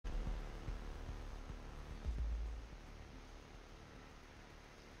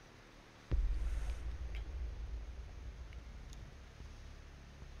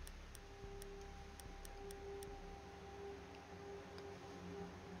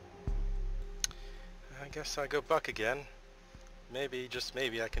guess I go buck again. Maybe, just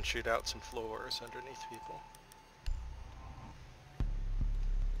maybe, I can shoot out some floors underneath people.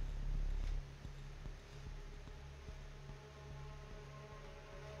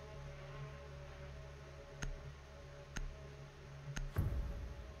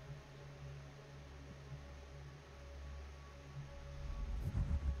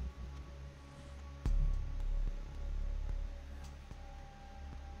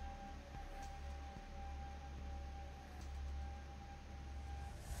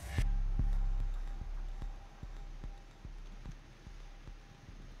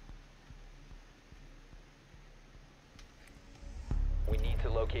 We need to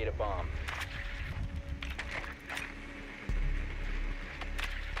locate a bomb.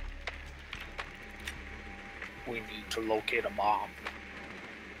 We need to locate a bomb.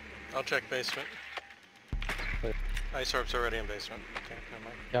 I'll check basement. Clear. Ice orb's already in basement. Okay, never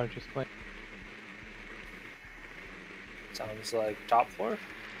mind. Yeah, just clear. Sounds like top floor.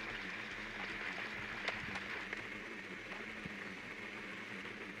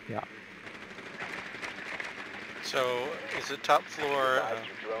 Yeah. So, is it top floor? Advise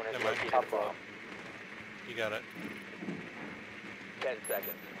your drone has never mind. located Top a floor. bomb. You got it. 10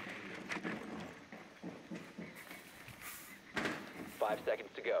 seconds. 5 seconds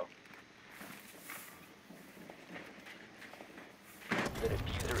to go. The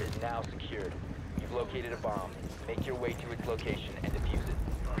diffuser is now secured. You've located a bomb. Make your way to its location and defuse it.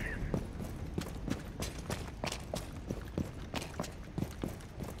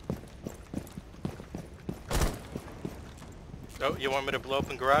 Oh, you want me to blow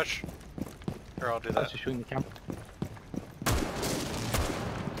open garage? Or I'll do I was that. just shooting the camera.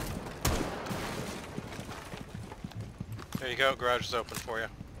 There you go, garage is open for you.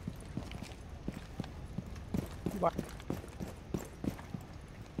 What?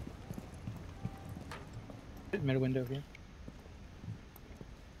 Middle window here.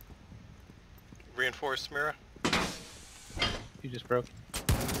 Reinforced mirror. You just broke.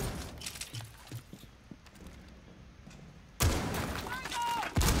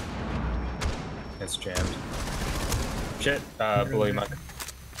 It's jammed. Shit, below you, Mike.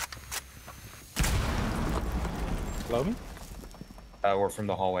 Below me? We're from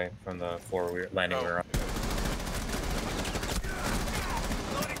the hallway, from the floor we were landing we were on.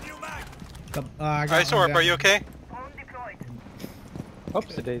 Ice orb, are you okay?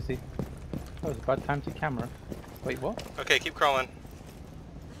 Oops, a daisy. That was about time to camera. Wait, what? Okay, keep crawling.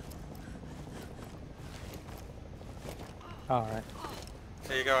 Alright.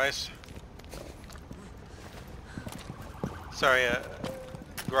 There you go, Ice. Sorry,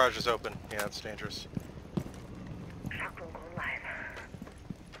 garage is open. Yeah, it's dangerous.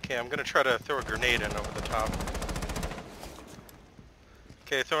 Okay, I'm gonna try to throw a grenade in over the top.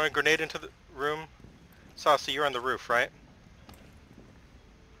 Okay, throwing a grenade into the room. Saucy, you're on the roof, right?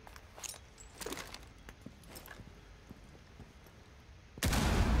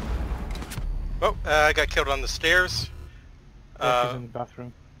 Oh, I got killed on the stairs. She's in the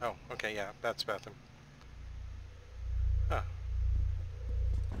bathroom. Oh, okay, yeah, that's bathroom. Huh.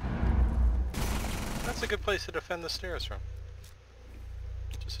 That's a good place to defend the stairs from.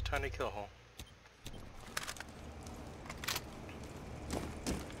 Just a tiny kill hole.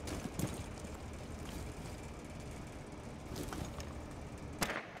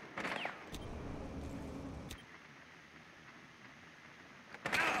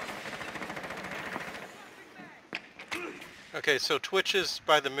 Okay, so Twitch is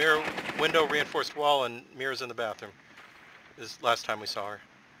by the mirror window reinforced wall and Mira's in the bathroom. This is last time we saw her.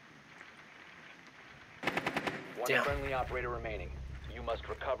 One Damn. friendly operator remaining. You must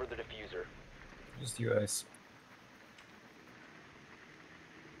recover the diffuser. Just you guys.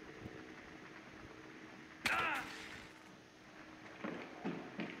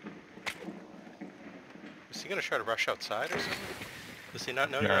 Is he gonna try to rush outside or something? Does he not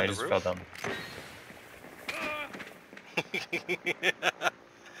know you're No, on I the just roof? fell down.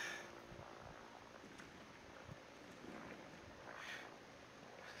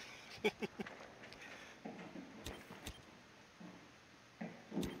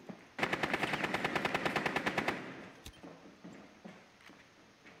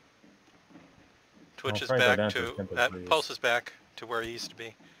 Twitch I'll is try to go back down to to his temple, please. Pulse is back to where he used to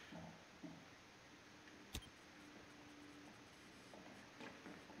be.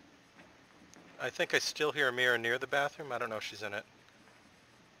 I think I still hear a mirror near the bathroom. I don't know if she's in it.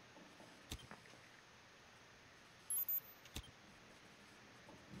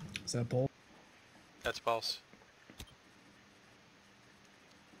 Is that Paul? That's Pulse.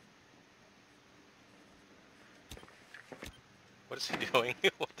 What is he doing?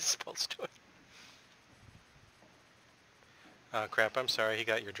 What is Pulse doing? Crap, I'm sorry, he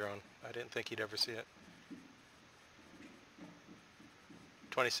got your drone. I didn't think he'd ever see it.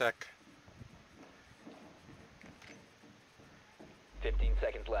 20 sec. 15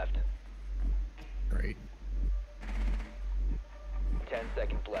 seconds left. Great. 10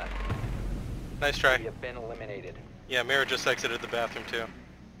 seconds left. Nice try. You have been eliminated. Yeah, Mirror just exited the bathroom too.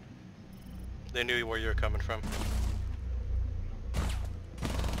 They knew where you were coming from.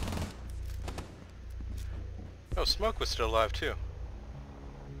 Oh, Smoke was still alive too.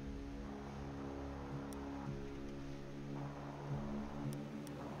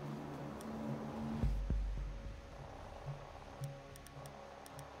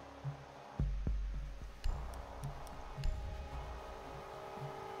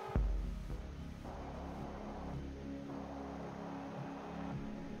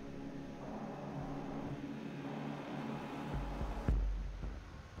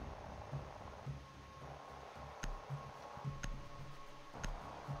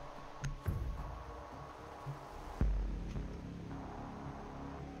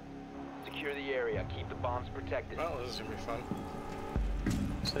 Secure the area. Keep the bombs protected. Well, this is gonna be fun.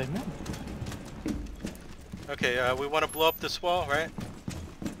 Same man. Okay, we want to blow up this wall, right?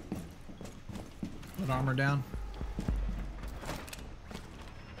 Put armor down.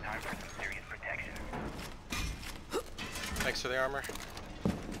 Time for some serious protection. Thanks for the armor.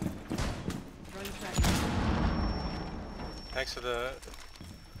 Thanks for the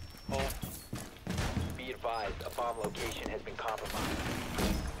hole. Be advised, a bomb location has been compromised.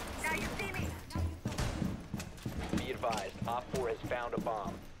 Now you see me. Be advised, Op 4 has found a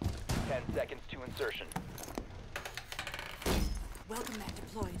bomb. 10 seconds to insertion. Welcome mat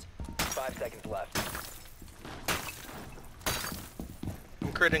deployed. 5 seconds left.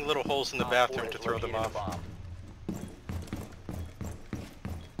 I'm creating little holes in the Op 4 bathroom has to throw them located a off. bomb.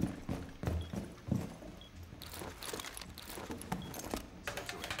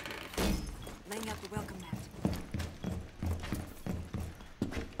 Laying out the welcome mat.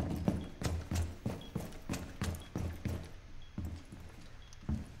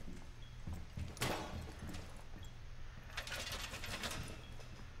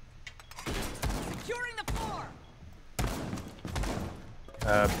 Securing the floor.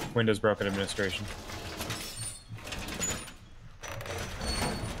 Windows broken administration.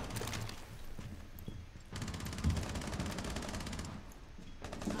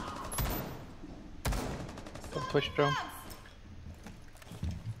 Push drone.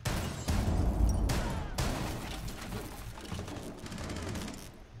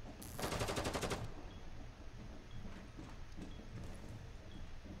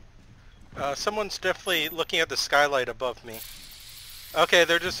 Someone's definitely looking at the skylight above me. Okay,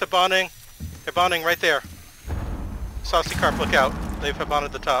 they're just Hibaning. Hibaning right there. Saucy Carp, look out. They've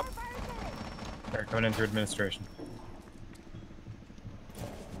Hibaned the top. They're coming in through administration.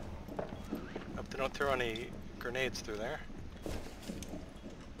 Hope they don't throw any grenades through there.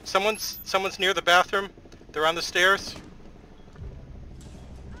 Someone's near the bathroom. They're on the stairs.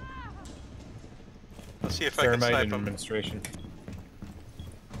 Let's see if I can Thermite snipe in them. administration.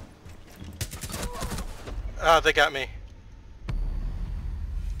 Ah, they got me.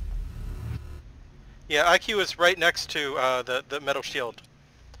 Yeah, IQ is right next to the metal shield.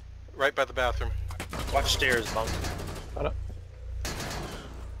 Right by the bathroom. Watch stairs, Monk. Got it.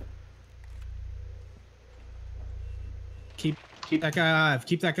 Keep that guy alive.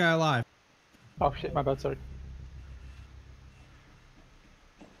 Keep that guy alive. Oh shit, my bad, sorry.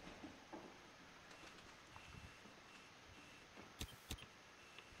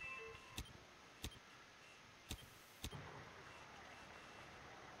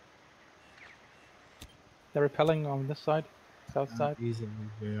 They're repelling on this side, south side. Easily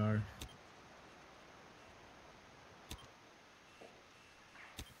they are.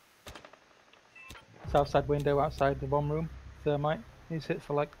 South side window outside the bomb room. Thermite. He's hit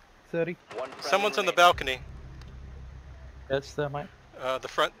for like 30. One friendly Someone's on the remaining. balcony. That's thermite. The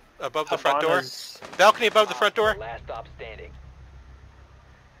front, above the front door. Habana's- Balcony above the front door. Last stop standing.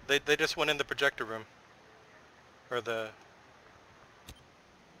 They just went in the projector room. Or the...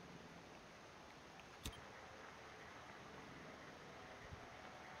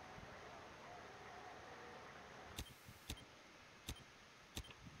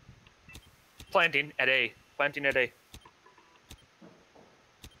 Planting at A. Planting at A.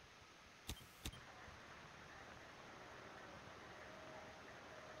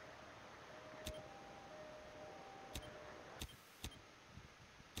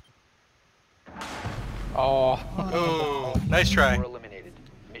 Oh. Oh, nice try. We're eliminated.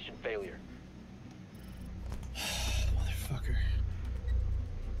 Mission failure. Motherfucker.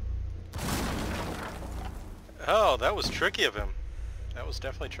 Oh, that was tricky of him. That was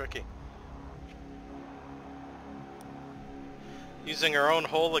definitely tricky. Using our own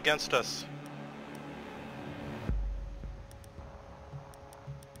hole against us.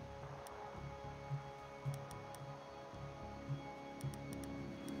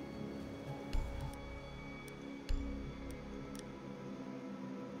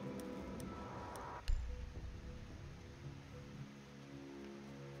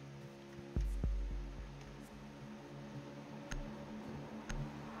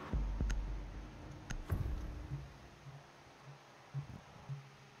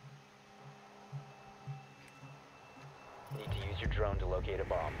 Need to use your drone to locate a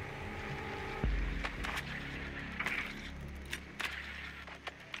bomb.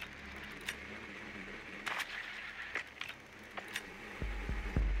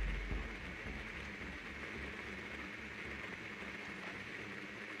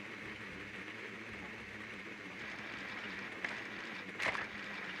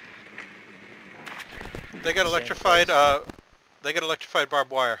 They got electrified. They got electrified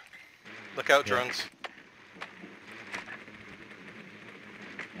barbed wire. Look out, Yeah. drones.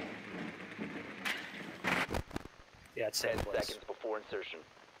 Yeah, it's 10 same place. seconds before insertion.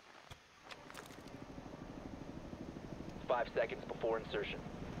 5 seconds before insertion.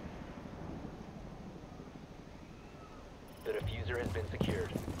 The diffuser has been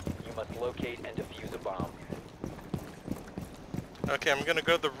secured. You must locate and defuse a bomb. Okay, I'm gonna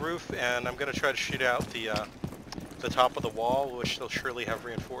go to the roof and I'm gonna try to shoot out the top of the wall, which they'll surely have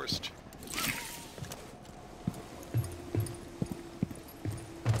reinforced.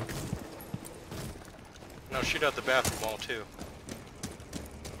 No, shoot out the bathroom wall too.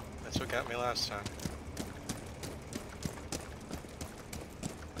 That's what got me last time.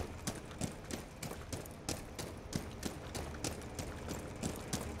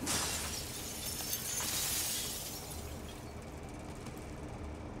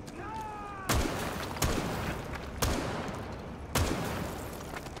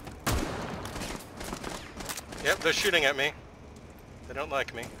 Yep, they're shooting at me. They don't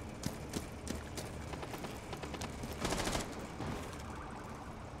like me.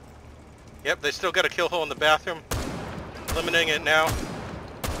 Yep, they still got a kill hole in the bathroom. Eliminating it now.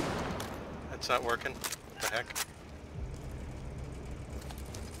 That's not working. What the heck?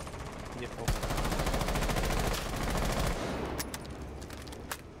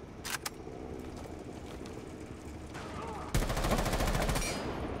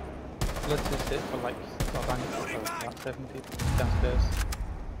 Let's just sit for like, about 70 downstairs.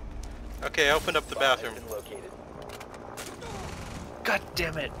 Okay, I opened up the Bomb has bathroom. been located. God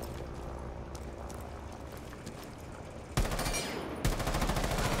damn it!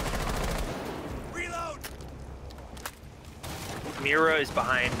 Mira is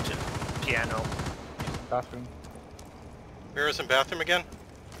behind piano. Bathroom. Mirrors in bathroom again?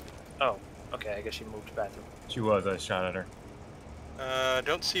 Oh, okay, I guess she moved to bathroom. She was. I shot at her.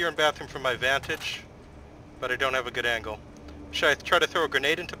 Don't see her in bathroom from my vantage, but I don't have a good angle. Should I try to throw a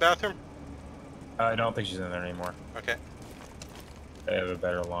grenade into bathroom? I don't think she's in there anymore. Okay. I have a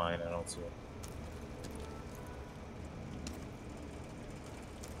better line. I don't see it.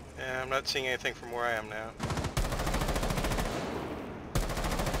 Yeah, I'm not seeing anything from where I am now.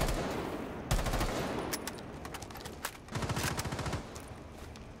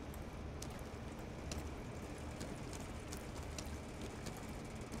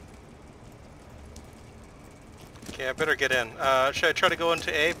 Okay, I better get in. Should I try to go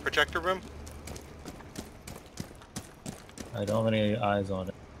into A, projector room? I don't have any eyes on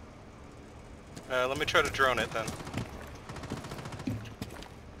it. Let me try to drone it then.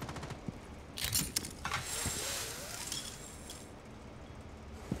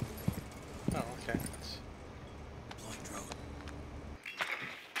 Oh, okay.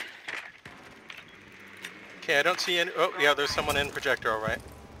 Okay, I don't see any. Oh, yeah, there's someone in projector, alright.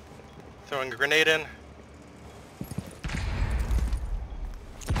 Throwing a grenade in.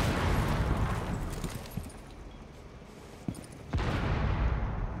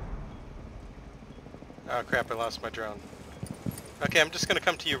 Oh crap, I lost my drone. Okay, I'm just gonna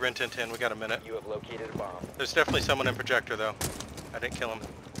come to you, Rin Tin Tin. We got a minute. You have located a bomb. There's definitely someone in projector, though. I didn't kill him.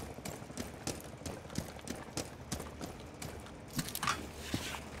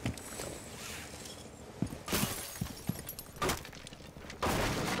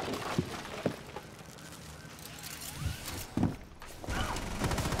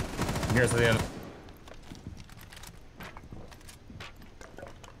 Here's the end.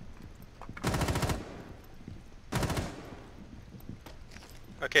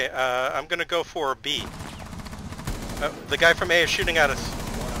 Okay, I'm gonna go for B. The guy from A is shooting at us.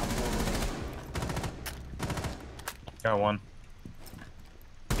 Got one.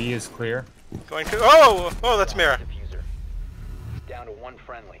 B is clear. Going to. Oh! Oh, that's Mira. Diffuser. Down to one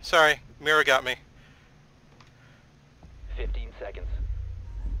friendly. Sorry, Mira got me. 15 seconds.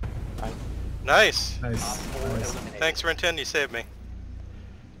 Nice. Op Nice. 4 Nice. eliminated. Thanks, Renton. You saved me.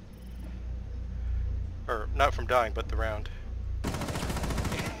 Or not from dying, but the round.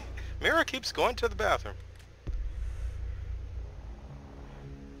 Mira keeps going to the bathroom.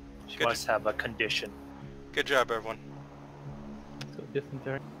 She Good. must have a condition. Good job, everyone. So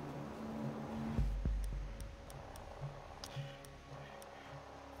dysentery.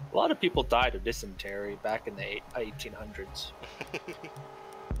 A lot of people died of dysentery back in the 1800s.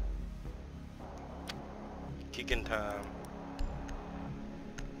 Keegan time.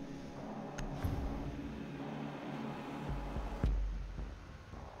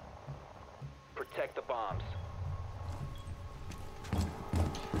 Protect the bombs.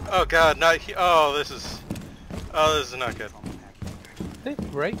 Oh God, not he. Oh, this is. Oh, this is not good. They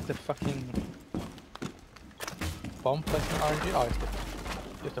break the fucking bomb placement RNG. Oh, it's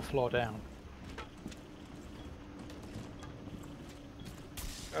just a floor down.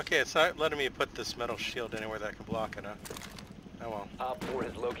 Okay, it's not letting me put this metal shield anywhere that can block it, huh? Oh well. Op 4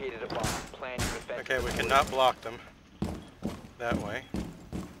 has located a bomb. Plan your defense. Okay, we cannot block them that way.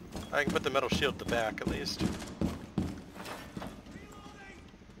 I can put the metal shield at the back at least. 10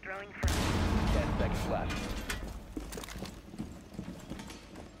 seconds left.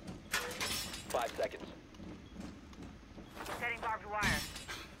 5 seconds. Setting barbed wire.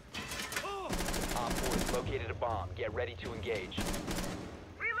 Op 4 has located a bomb. Get ready to engage.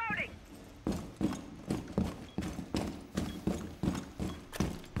 Reloading.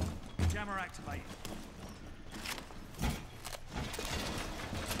 Jammer activated.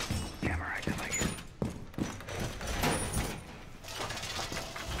 Jammer activated.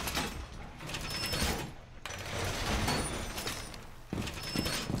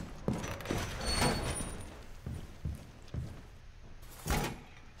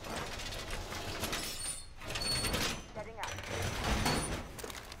 Setting up.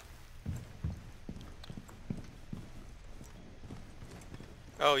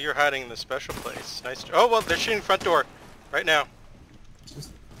 Oh, you're hiding in the special place. Nice. Oh well, they're shooting front door right now.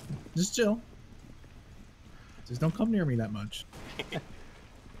 Just chill. Just don't come near me that much.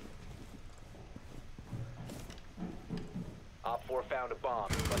 Op 4 found a bomb.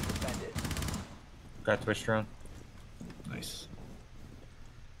 You must defend it. Got Twitch drone. Nice.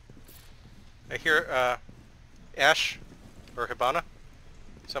 I hear Ash or Hibana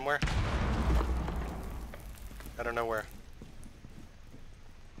somewhere. I don't know where.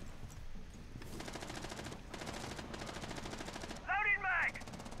 Loading mag.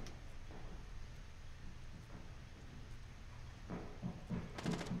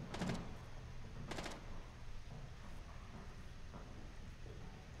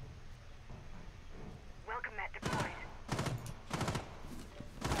 Welcome mat deployed.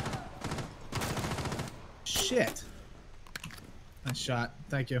 Shit. Nice shot.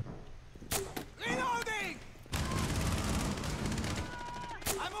 Thank you. Reloading.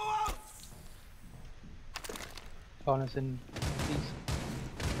 I'm out. Bonus in these.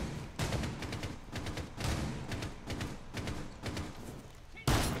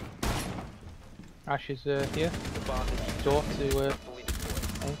 Ash is here. The bomb is Door to fully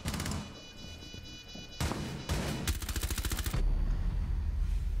deployed.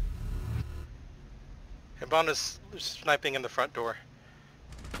 Hibana's sniping in the front door.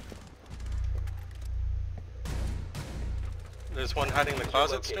 There's one hiding in the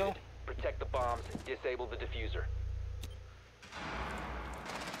closet Located. still. Protect the bombs. Disable the diffuser.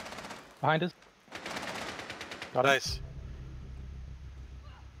 behind us. Got it. Nice.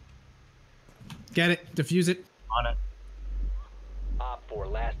 Get it. Defuse it. On it. Op 4,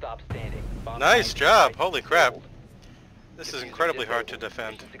 last stop standing. Bomb Nice find job. device Holy crap. disabled. This is Diffuser incredibly hard to disabled.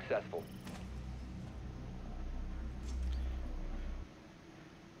 defend. Mission successful.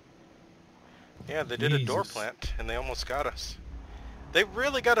 Yeah, they did a door Jesus. plant and they almost got us. They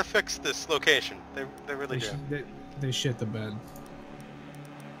really got to fix this location. They really do. They shit the bed.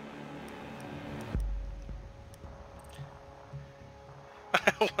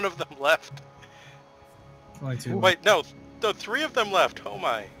 One of them left. Only two. Wait, no, three of them left. Oh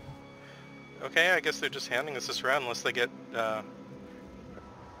my. Okay, I guess they're just handing us this round unless they get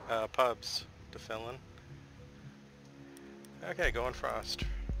pubs to fill in. Okay, going Frost.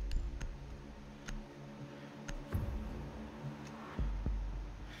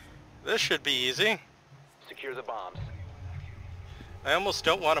 This should be easy. Secure the bombs. I almost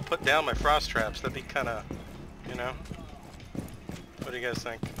don't want to put down my frost traps. That'd be kind of, you know. What do you guys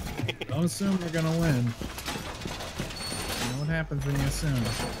think? Don't assume we're gonna win. know what happens when you assume.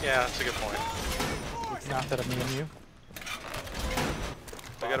 Yeah, that's a good point. Now that I'm me and you.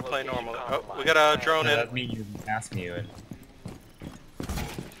 We gotta play normal. Oh, we got a drone in. That means you're asking you and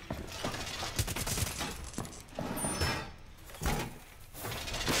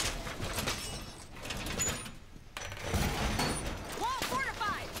Wall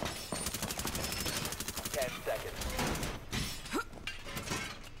fortified. 10 seconds.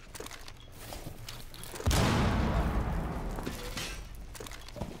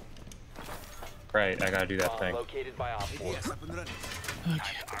 right, I gotta do that Bomb thing. located by Op 4.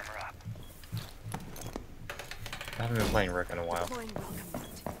 I haven't been playing Rook in a while. Deploying welcome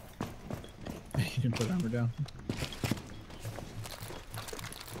mat. You didn't put armor down.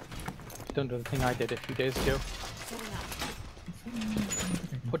 Don't do the thing I did a few days ago. Setting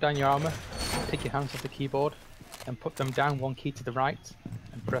up. Put down your armor, take your hands off the keyboard, and put them down one key to the right,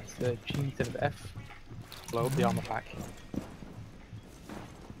 and press the G instead of F. Blow up the armor pack.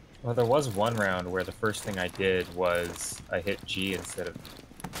 Well, there was one round where the first thing I did was I hit G instead of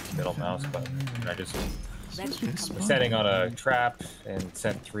middle mouse button, and I just was setting on a trap and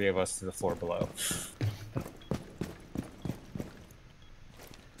sent 3 of us to the floor below.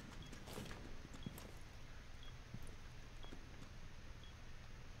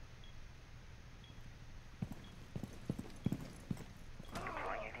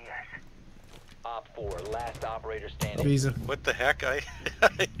 Op 4, last operator standing. Visa. What the heck?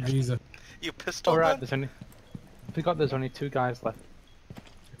 Visa. You pistol Alright, gun? there's only... I forgot there's only 2 guys left.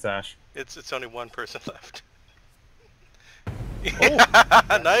 It's Ash. It's only one person left.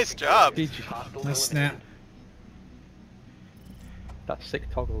 Oh! Nice job. GG. Hostile Nice snap. eliminated. That's sick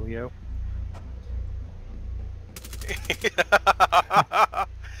toggle, yo.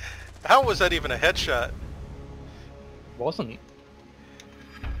 How was that even a headshot? Wasn't.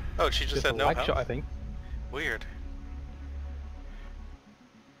 Oh, she just Just had a no leg health? shot, I think. Weird.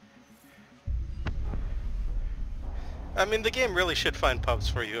 I mean, the game really should find pubs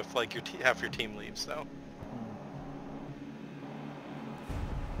for you if, like, half your team leaves, though.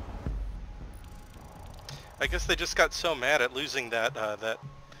 I guess they just got so mad at losing that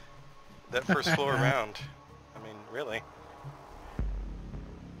that first floor round. I mean, really.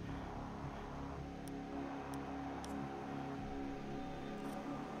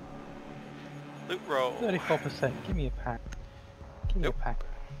 Loot roll. 34%. Give me a pack. Give me Nope. a pack.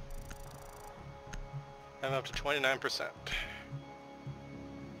 I'm up to 29%.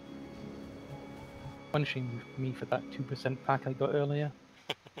 Punishing me for that 2% pack I got earlier.